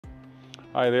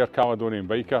Hi there, Caledonian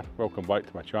biker, welcome back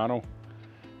to my channel.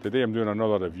 Today I'm doing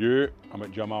another review. I'm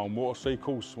at Jim Allan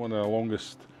Motorcycles, one of the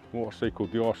longest motorcycle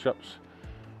dealerships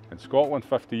in Scotland,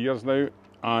 50 years now,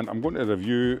 and I'm going to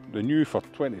review the new for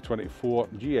 2024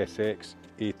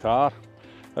 GSX-8R.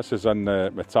 This is in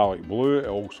metallic blue, it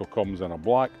also comes in a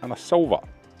black and a silver.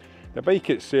 The bike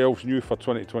itself is new for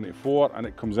 2024 and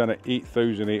it comes in at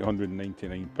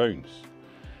 £8,899.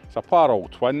 It's a parallel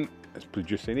twin, it's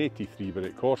producing 83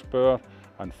 brake horsepower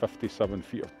and 57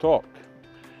 feet of torque.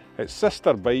 Its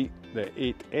sister bike, the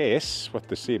 8S with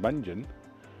the same engine,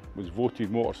 was voted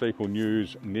Motorcycle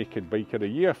News Naked Bike of the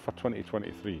Year for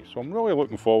 2023. So I'm really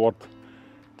looking forward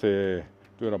to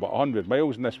doing about 100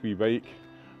 miles in this wee bike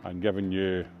and giving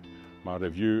you my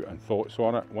review and thoughts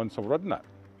on it once I've ridden it.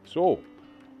 So,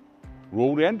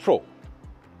 roll the intro.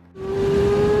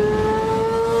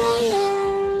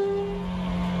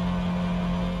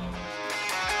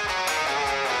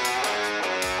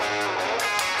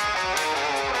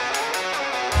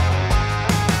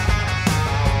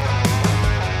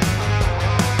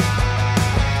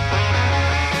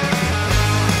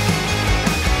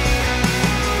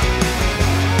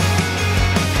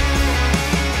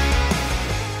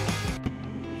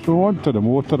 So onto the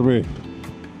motorway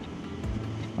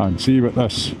and see what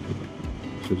this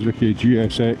Suzuki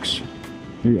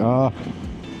GSX-8R,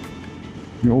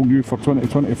 all new for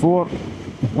 2024.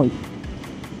 Like,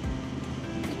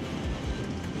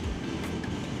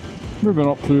 moving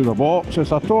up through the box,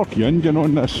 it's a torquey engine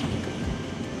on this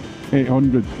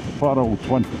 800 parallel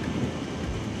twin.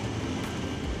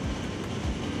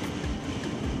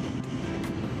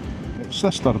 Its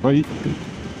sister bike,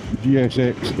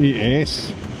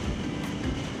 GSX-8S,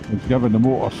 has given the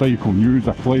Motorcycle News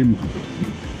acclaimed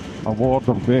award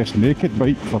of Best Naked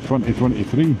Bike for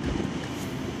 2023, and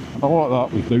a lot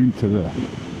of that was down to the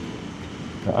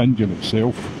engine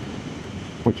itself,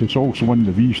 which is also in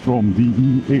the V-Strom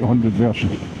DE 800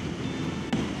 version.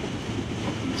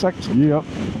 6th gear,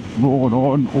 rolling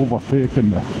on, overtaking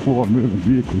the slower moving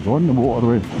vehicles on the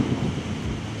motorway.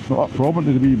 Not a problem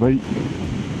to the wee bike,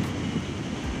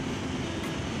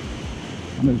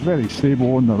 and it's very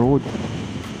stable on the road.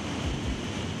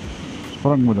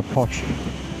 Sprung with a push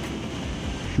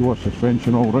short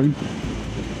suspension all round,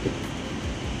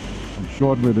 and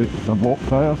shod with the block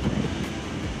tyres.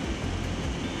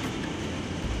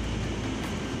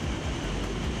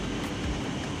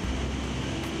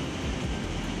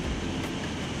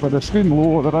 With the screen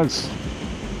low, there is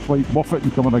slight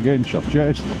buffeting coming against your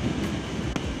chest.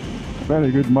 Very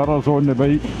good mirrors on the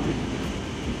bike.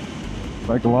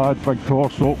 Big lad, big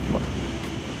torso.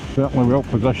 Certainly well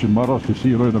positioned mirrors to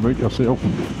see around about yourself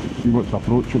and see what's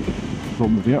approaching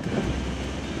from the rear.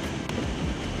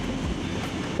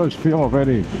 It does feel a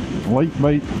very light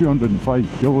bike, 205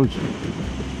 kilos,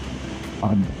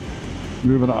 and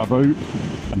moving it about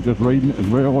and just riding it as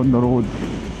well on the road.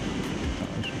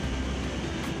 It's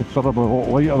considerably a lot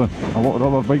lighter than a lot of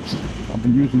other bikes I've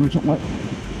been using recently.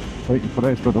 Quite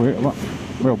impressed with the weight of it,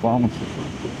 well balanced.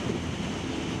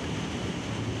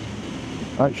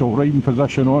 Actual riding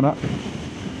position on it,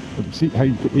 with the seat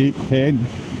height to 810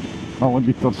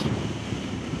 millimetres.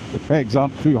 The pegs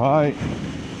aren't too high,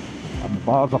 and the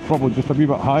bars are probably just a wee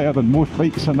bit higher than most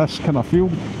bikes in this kind of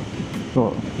field.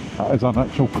 So that is an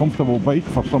actual comfortable bike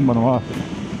for someone of my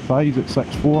size at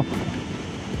 6'4".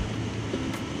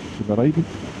 To the riding,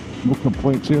 no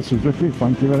complaints here Suzuki,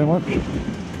 thank you very much.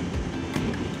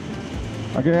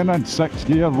 Again in 6th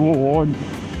gear, roll on.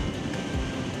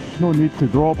 No need to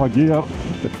drop a gear.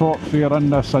 The torque there in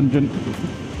this engine,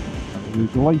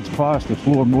 it glides past the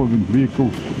slower moving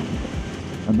vehicles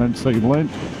and inside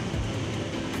length.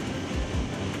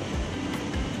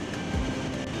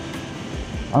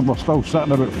 And we're still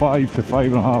sitting about 5 to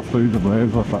 5,500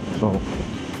 revs with it, so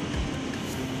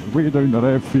way down the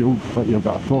rev field, but you've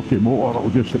got a torquey motor that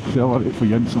will just accelerate for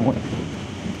you instantly.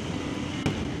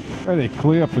 Very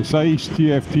clear, precise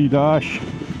TFT dash,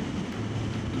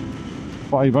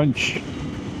 5-inch.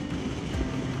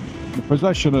 The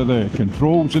position of the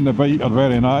controls in the bike are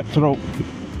very natural.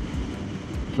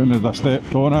 As soon as I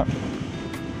stepped on it,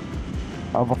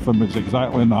 everything was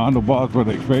exactly in the handlebars where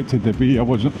I expected to be. I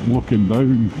wasn't looking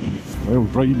down. I was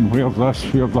riding, where's this,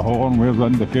 where's the horn, where's the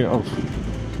indicators.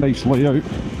 Nice layout.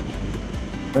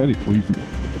 Very pleasing.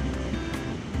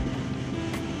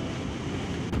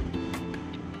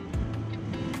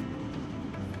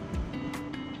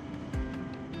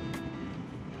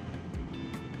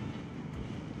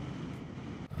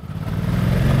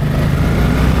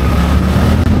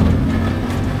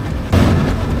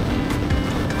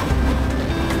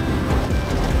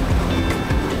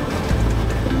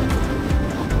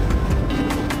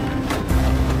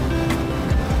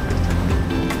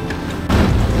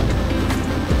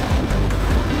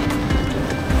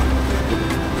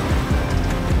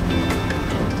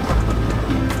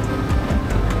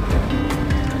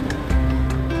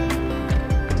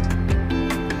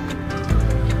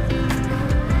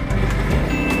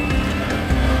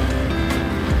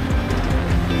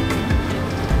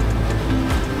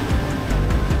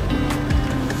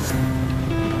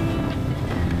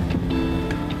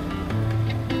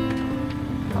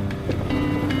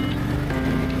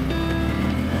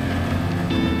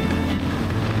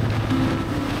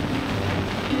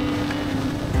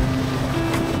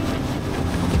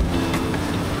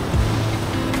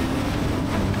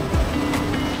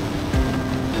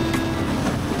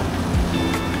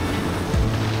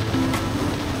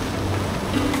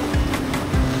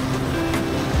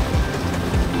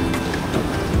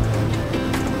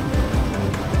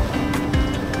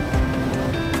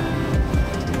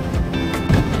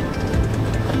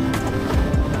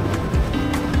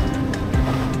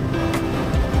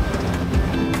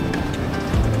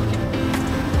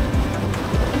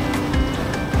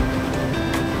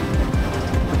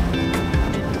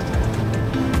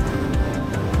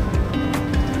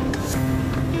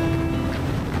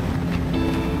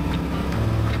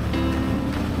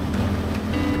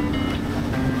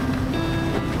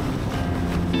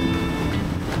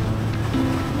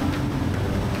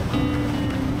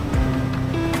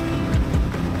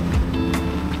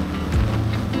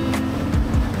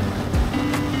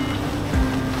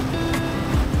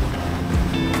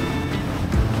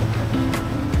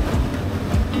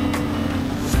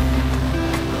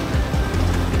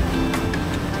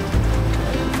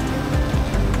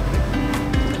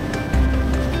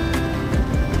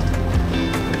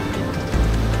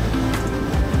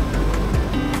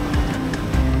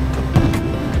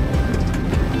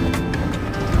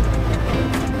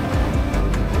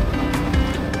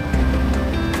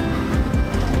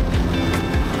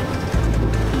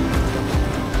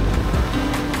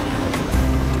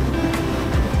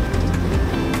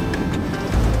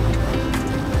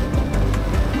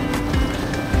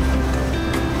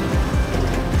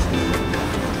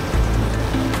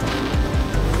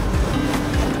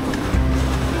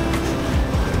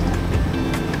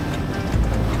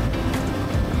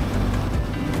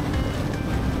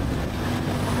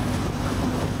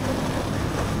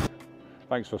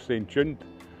 Thanks for staying tuned.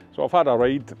 So I've had a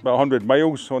ride, about 100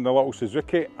 miles on the little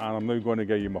Suzuki, and I'm now going to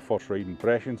give you my first ride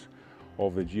impressions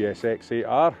of the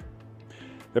GSX-8R.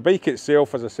 The bike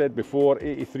itself, as I said before,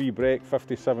 83 brake,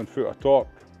 57 foot of torque.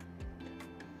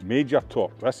 Major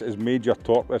torque. This is major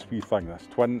torque, this wee thing. This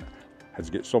twin has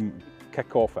got some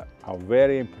kick off it. I'm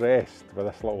very impressed with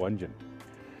this little engine.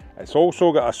 It's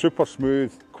also got a super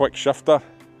smooth quick shifter,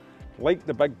 like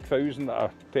the big 1000 that I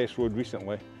test rode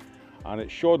recently, and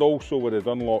it's shod also with a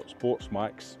Dunlop Sports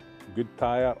Max. Good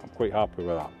tyre, I'm quite happy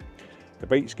with that. The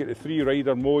bike's got the 3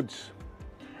 rider modes,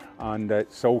 and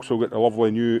it's also got the lovely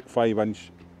new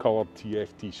 5-inch coloured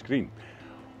TFT screen.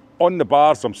 On the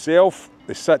bars themselves,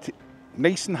 they sit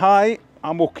nice and high.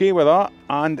 I'm okay with that,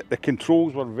 and the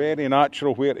controls were very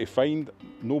natural where to find.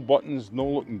 No buttons, no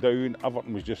looking down,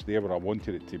 everything was just there where I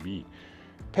wanted it to be.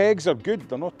 Pegs are good,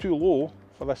 they're not too low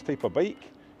for this type of bike,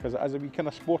 because it is a wee kind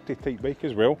of sporty type bike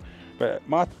as well. But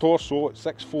my torso at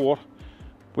 6'4",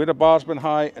 where the bar's been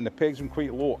high and the pegs been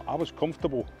quite low, I was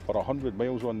comfortable for 100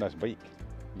 miles on this bike.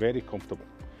 Very comfortable.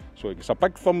 So it's a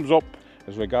big thumbs up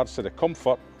as regards to the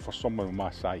comfort for someone of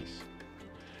my size.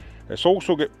 It's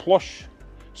also got plush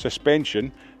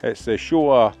suspension. It's the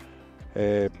Showa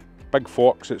big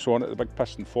forks that's on it, the big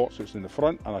piston forks that's in the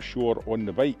front, and a Shore on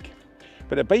the bike.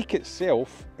 But the bike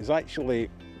itself is actually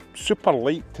super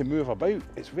light to move about.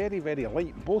 It's very, very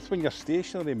light, both when you're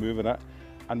stationary moving it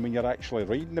and when you're actually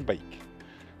riding the bike.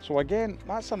 So again,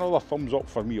 that's another thumbs up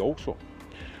for me also.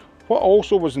 What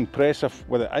also was impressive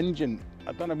with the engine,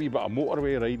 I'd done a wee bit of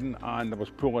motorway riding and I was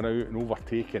pulling out and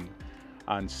overtaking,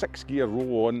 and 6-gear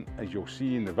roll on, as you'll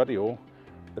see in the video,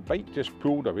 the bike just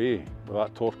pulled away with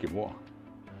that torquey motor.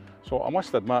 So I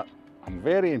must admit, I'm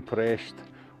very impressed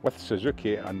with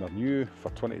Suzuki and their new for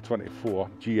 2024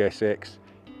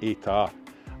 GSX-8R,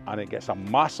 and it gets a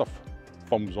massive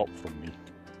thumbs up from me.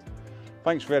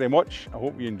 Thanks very much. I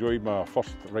hope you enjoyed my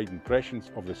first ride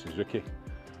impressions of the Suzuki.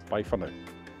 Bye for now.